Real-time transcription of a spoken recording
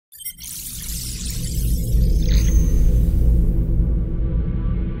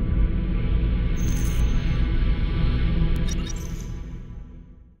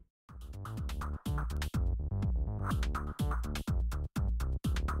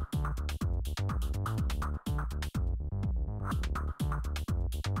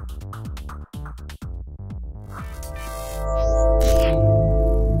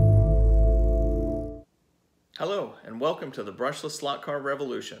and welcome to the Brushless Slot Car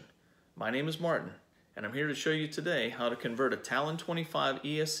Revolution. My name is Martin, and I'm here to show you today how to convert a Talon 25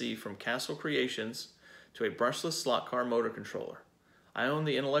 ESC from Castle Creations to a brushless slot car motor controller. I own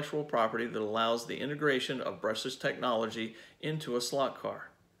the intellectual property that allows the integration of brushless technology into a slot car,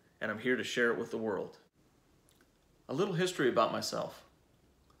 and I'm here to share it with the world. A little history about myself.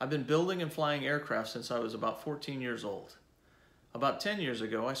 I've been building and flying aircraft since I was about 14 years old. About 10 years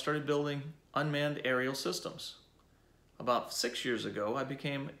ago, I started building unmanned aerial systems. About 6 years ago, I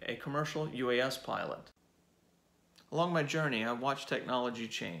became a commercial UAS pilot. Along my journey, I watched technology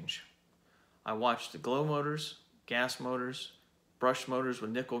change. I watched the glow motors, gas motors, brush motors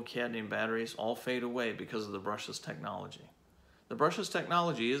with nickel and cadmium batteries all fade away because of the brushless technology. The brushless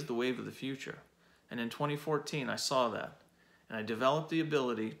technology is the wave of the future, and in 2014 I saw that, and I developed the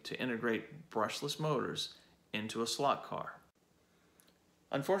ability to integrate brushless motors into a slot car.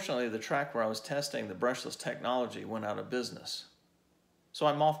 Unfortunately, the track where I was testing the brushless technology went out of business, so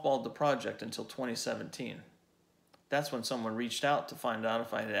I mothballed the project until 2017. That's when someone reached out to find out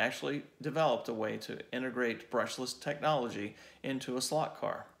if I had actually developed a way to integrate brushless technology into a slot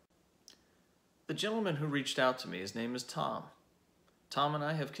car. The gentleman who reached out to me, his name is Tom. Tom and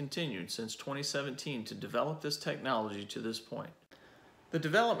I have continued since 2017 to develop this technology to this point. The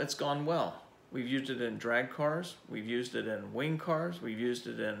development's gone well. We've used it in drag cars, we've used it in wing cars, we've used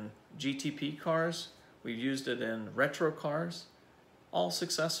it in GTP cars, we've used it in retro cars, all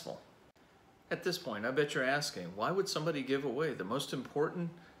successful. At this point, I bet you're asking, why would somebody give away the most important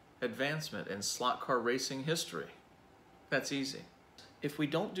advancement in slot car racing history? That's easy. If we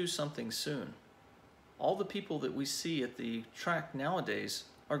don't do something soon, all the people that we see at the track nowadays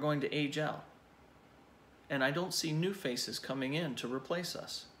are going to age out. And I don't see new faces coming in to replace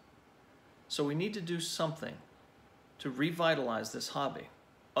us. So we need to do something to revitalize this hobby.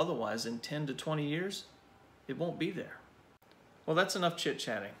 Otherwise, in 10 to 20 years, it won't be there. Well, that's enough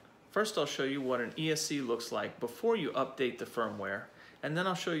chit-chatting. First, I'll show you what an ESC looks like before you update the firmware, and then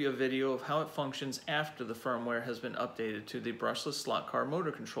I'll show you a video of how it functions after the firmware has been updated to the brushless slot car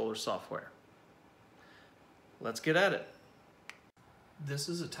motor controller software. Let's get at it. This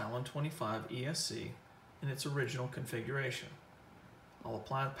is a Talon 25 ESC in its original configuration. I'll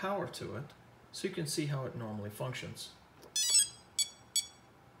apply power to it so you can see how it normally functions.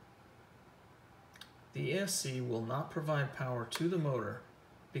 The ESC will not provide power to the motor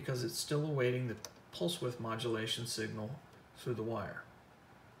because it's still awaiting the pulse width modulation signal through the wire.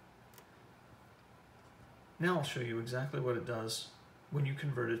 Now I'll show you exactly what it does when you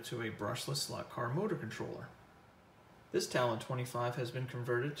convert it to a brushless slot car motor controller. This Talon 25 has been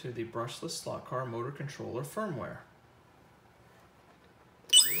converted to the brushless slot car motor controller firmware.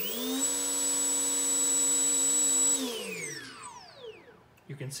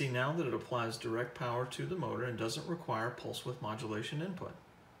 You can see now that it applies direct power to the motor and doesn't require pulse width modulation input.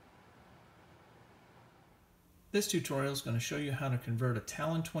 This tutorial is going to show you how to convert a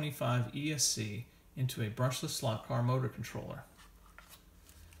Talon 25 ESC into a brushless slot car motor controller.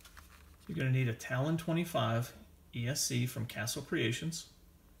 You're going to need a Talon 25 ESC from Castle Creations.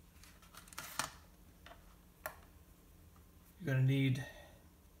 You're going to need a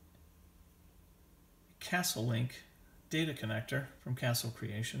Castle Link data connector from Castle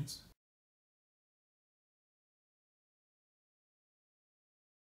Creations.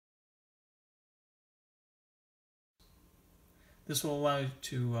 This will allow you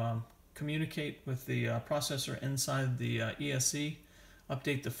to communicate with the processor inside the ESC,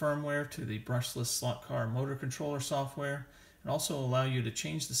 update the firmware to the brushless slot car motor controller software, and also allow you to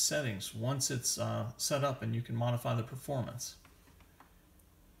change the settings once it's set up and you can modify the performance.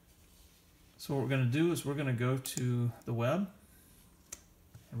 So what we're going to do is we're going to go to the web,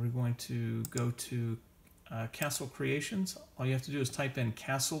 and we're going to go to Castle Creations. All you have to do is type in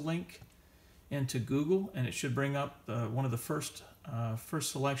Castle Link into Google, and it should bring up one of the first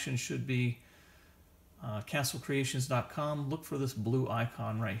selections should be castlecreations.com. Look for this blue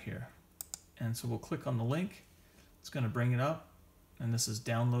icon right here. And so we'll click on the link. It's going to bring it up, and this is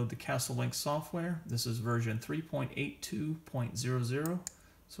download the Castle Link software. This is version 3.82.00.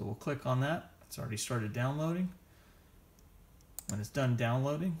 So we'll click on that. It's already started downloading. When it's done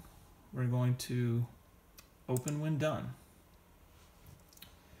downloading, we're going to open when done.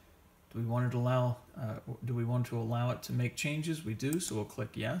 Do we want to allow it to make changes? We do, so we'll click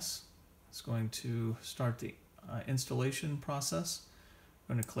yes. It's going to start the installation process.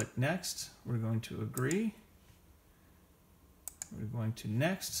 We're going to click next. We're going to agree. We're going to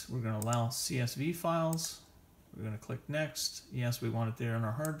next. We're going to allow CSV files. We're going to click next. Yes, we want it there on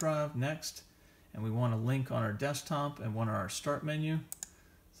our hard drive. Next. And we want a link on our desktop and one on our start menu.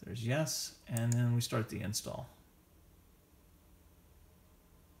 So there's yes, and then we start the install.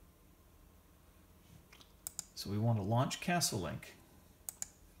 So we want to launch Castle Link.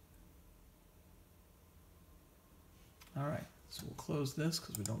 All right, so we'll close this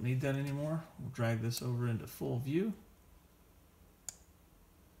because we don't need that anymore. We'll drag this over into full view.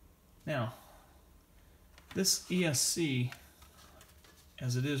 Now, this ESC,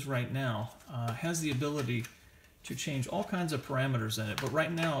 as it is right now, has the ability to change all kinds of parameters in it, but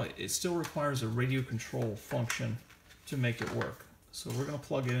right now it still requires a radio control function to make it work. So we're going to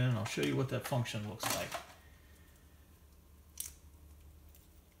plug it in and I'll show you what that function looks like.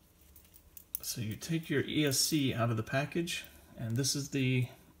 So you take your ESC out of the package, and this is the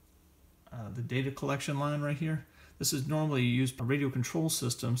data collection line right here. This is normally used by a radio control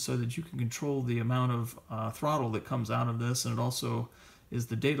system so that you can control the amount of throttle that comes out of this, and it also is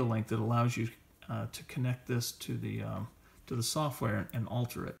the data link that allows you to connect this to the software and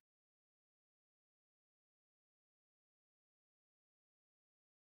alter it.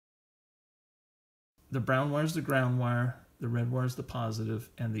 The brown wire is the ground wire, the red wire is the positive,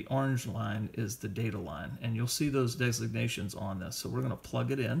 and the orange line is the data line. And you'll see those designations on this. So we're going to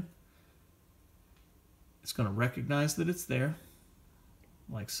plug it in. It's going to recognize that it's there,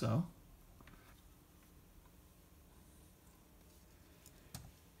 like so.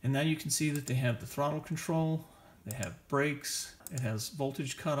 And now you can see that they have the throttle control, they have brakes, it has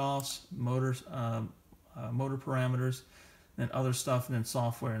voltage cutoffs, motor parameters, and other stuff, and then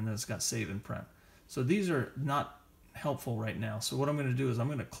software, and then it's got save and print. So these are not helpful right now. So what I'm going to do is I'm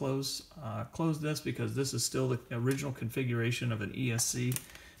going to close this because this is still the original configuration of an ESC,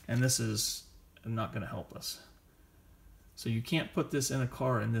 and this is not going to help us. So you can't put this in a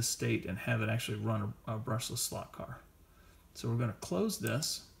car in this state and have it actually run a brushless slot car. So we're going to close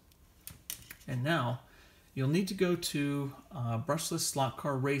this, and now you'll need to go to Brushless Slot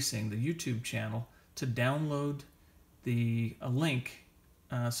Car Racing, the YouTube channel, to download a link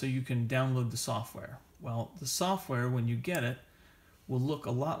so you can download the software. Well, the software, when you get it, will look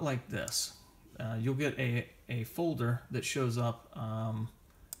a lot like this. You'll get a folder that shows up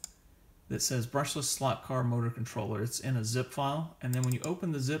that says Brushless Slot Car Motor Controller. It's in a zip file, and then when you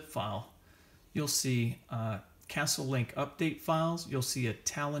open the zip file, you'll see Castle Link update files. You'll see a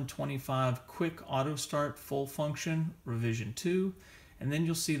Talon 25 quick auto start full function revision 2, and then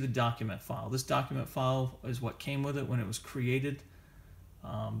you'll see the document file. This document file is what came with it when it was created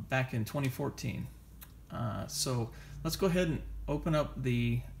back in 2014. So let's go ahead and open up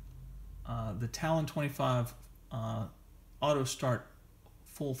the Talon 25 auto start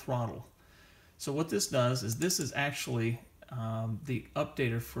full throttle. So what this does is this is actually the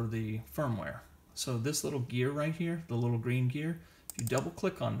updater for the firmware. So this little gear right here, the little green gear, if you double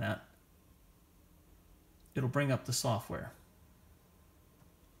click on that, it'll bring up the software.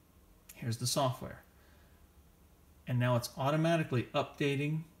 Here's the software. And now it's automatically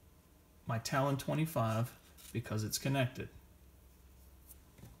updating my Talon 25 because it's connected.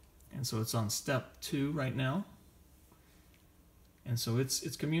 And so it's on step 2 right now. And so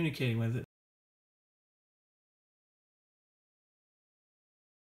it's communicating with it.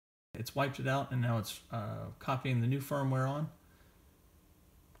 It's wiped it out, and now it's copying the new firmware on.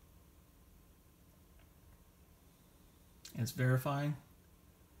 And it's verifying.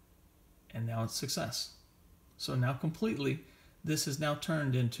 And now it's success. So now completely, this is now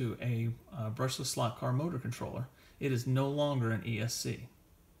turned into a brushless slot car motor controller. It is no longer an ESC.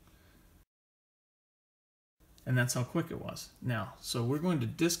 And that's how quick it was. Now, so we're going to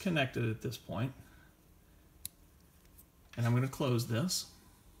disconnect it at this point. And I'm going to close this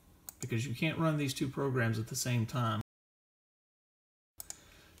because you can't run these two programs at the same time.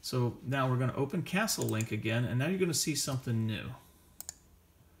 So now we're going to open Castle Link again, and now you're going to see something new.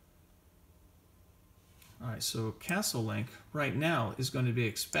 All right, so Castle Link right now is going to be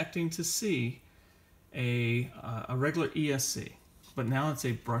expecting to see a regular ESC, but now it's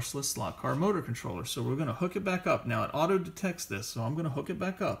a brushless slot car motor controller. So we're going to hook it back up. Now it auto detects this, so I'm going to hook it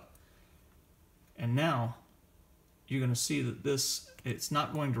back up. And now you're going to see that it's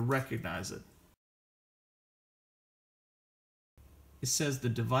not going to recognize it. It says the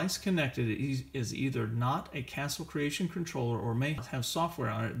device connected is either not a Castle Creation controller or may have software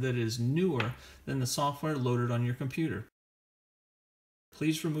on it that is newer than the software loaded on your computer.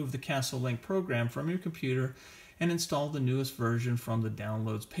 Please remove the Castle Link program from your computer and install the newest version from the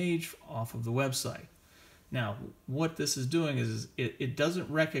downloads page off of the website. Now, what this is doing is it doesn't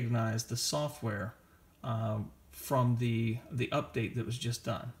recognize the software from the update that was just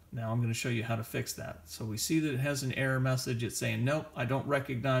done. Now I'm going to show you how to fix that. So we see that it has an error message. It's saying, nope, I don't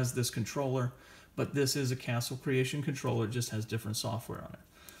recognize this controller, but this is a Castle Creation controller, it just has different software on it.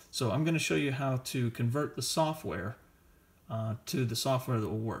 So I'm going to show you how to convert the software to the software that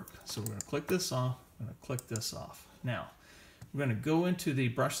will work. So we're going to click this off. I'm going to click this off. Now, we're going to go into the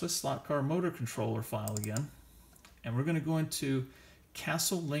brushless slot car motor controller file again, and we're going to go into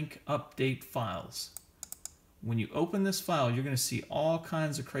Castle Link Update Files. When you open this file, you're going to see all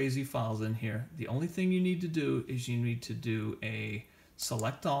kinds of crazy files in here. The only thing you need to do is you need to do a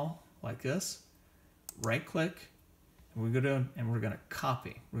select all, like this, right click, and we're going to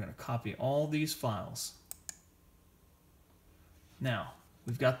copy. We're going to copy all these files. Now,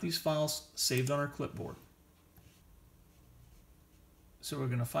 we've got these files saved on our clipboard. So we're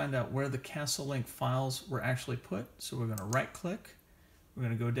going to find out where the Castle Link files were actually put. So we're going to right click. We're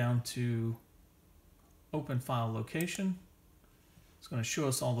going to go down to Open File Location. It's going to show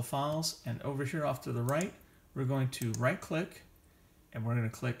us all the files. And over here off to the right, we're going to right click and we're going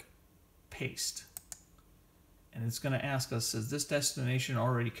to click Paste. And it's going to ask us, does this destination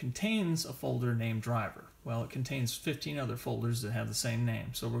already contains a folder named driver? Well, it contains 15 other folders that have the same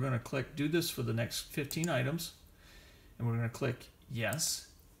name. So we're going to click do this for the next 15 items. And we're going to click yes.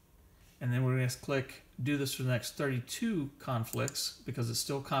 And then we're going to click do this for the next 32 conflicts because it's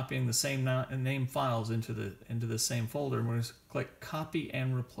still copying the same name files into the same folder. And we're going to click copy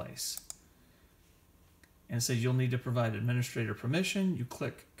and replace. And it says you'll need to provide administrator permission. You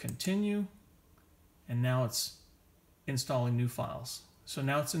click continue. And now it's installing new files. So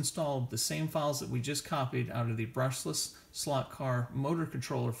now it's installed the same files that we just copied out of the brushless slot car motor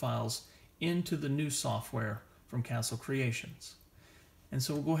controller files into the new software from Castle Creations. And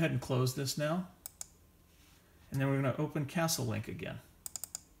so we'll go ahead and close this now. And then we're going to open Castle Link again.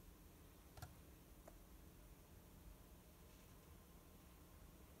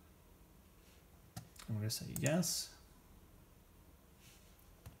 And we're going to say yes.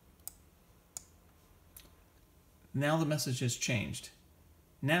 Now the message has changed.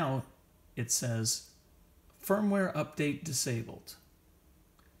 Now it says firmware update disabled.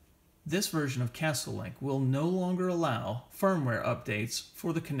 This version of Castle Link will no longer allow firmware updates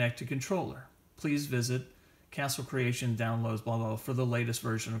for the connected controller. Please visit Castle Creation Downloads blah blah for the latest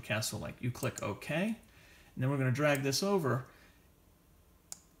version of Castle Link. You click OK, and then we're going to drag this over,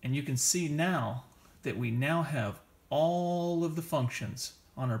 and you can see now that we now have all of the functions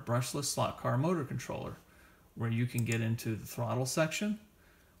on our brushless slot car motor controller, where you can get into the throttle section,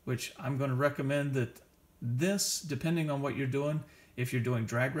 which I'm going to recommend that this, depending on what you're doing, if you're doing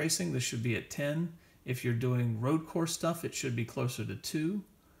drag racing, this should be at 10. If you're doing road course stuff, it should be closer to 2.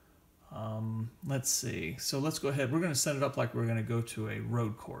 Let's see. So let's go ahead. We're going to set it up like we're going to go to a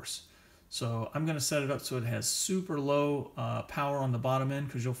road course. So I'm going to set it up so it has super low power on the bottom end,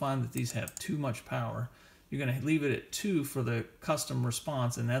 because you'll find that these have too much power. You're going to leave it at 2 for the custom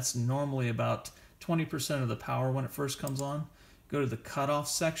response, and that's normally about 20% of the power when it first comes on. Go to the cutoff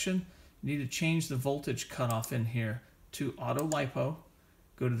section. You need to change the voltage cutoff in here to auto LiPo.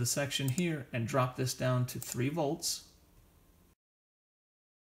 Go to the section here and drop this down to 3 volts.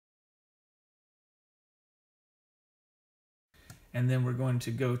 And then we're going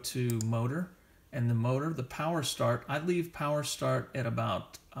to go to motor, and the motor, the power start, I leave power start at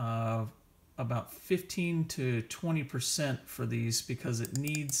about 15 to 20% for these, because it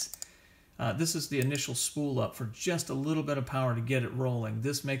needs, this is the initial spool up for just a little bit of power to get it rolling.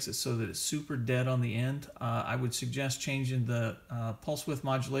 This makes it so that it's super dead on the end. I would suggest changing the pulse width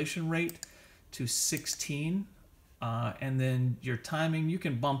modulation rate to 16, and then your timing, you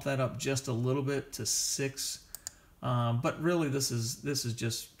can bump that up just a little bit to 6. But really, this is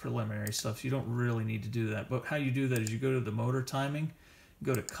just preliminary stuff. You don't really need to do that. But how you do that is you go to the motor timing,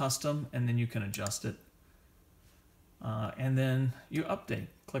 go to custom, and then you can adjust it. And then you update.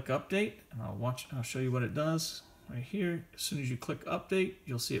 Click update, and I'll show you what it does right here. As soon as you click update,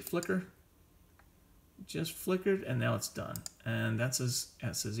 you'll see it flicker. It just flickered, and now it's done. And that's as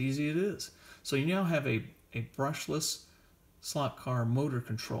easy as it is. So you now have a brushless slot car motor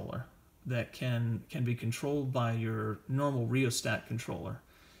controller that can be controlled by your normal rheostat controller.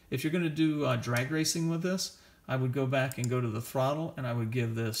 If you're going to do drag racing with this, I would go back and go to the throttle, and I would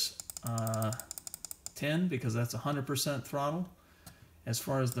give this 10, because that's 100% throttle. As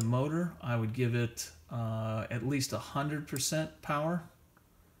far as the motor, I would give it at least 100% power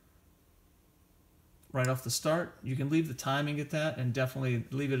right off the start. You can leave the timing at that, and definitely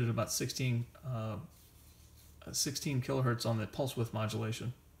leave it at about 16 kilohertz on the pulse width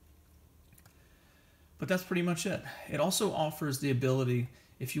modulation. But that's pretty much it. It also offers the ability,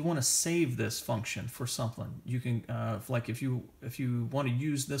 if you want to save this function for something, you can, like if you want to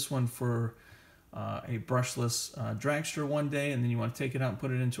use this one for a brushless dragster one day, and then you want to take it out and put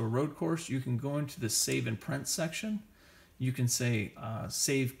it into a road course, you can go into the save and print section. You can say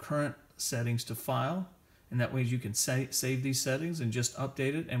save current settings to file, and that way you can save these settings and just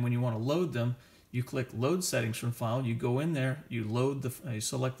update it. And when you want to load them, You click Load Settings from File. You go in there, you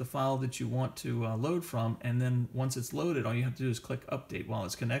select the file that you want to load from, and then once it's loaded, all you have to do is click Update while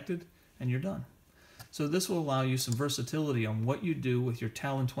it's connected, and you're done. So this will allow you some versatility on what you do with your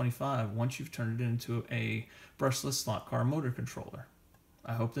Talon 25 once you've turned it into a brushless slot car motor controller.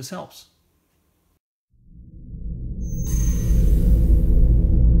 I hope this helps.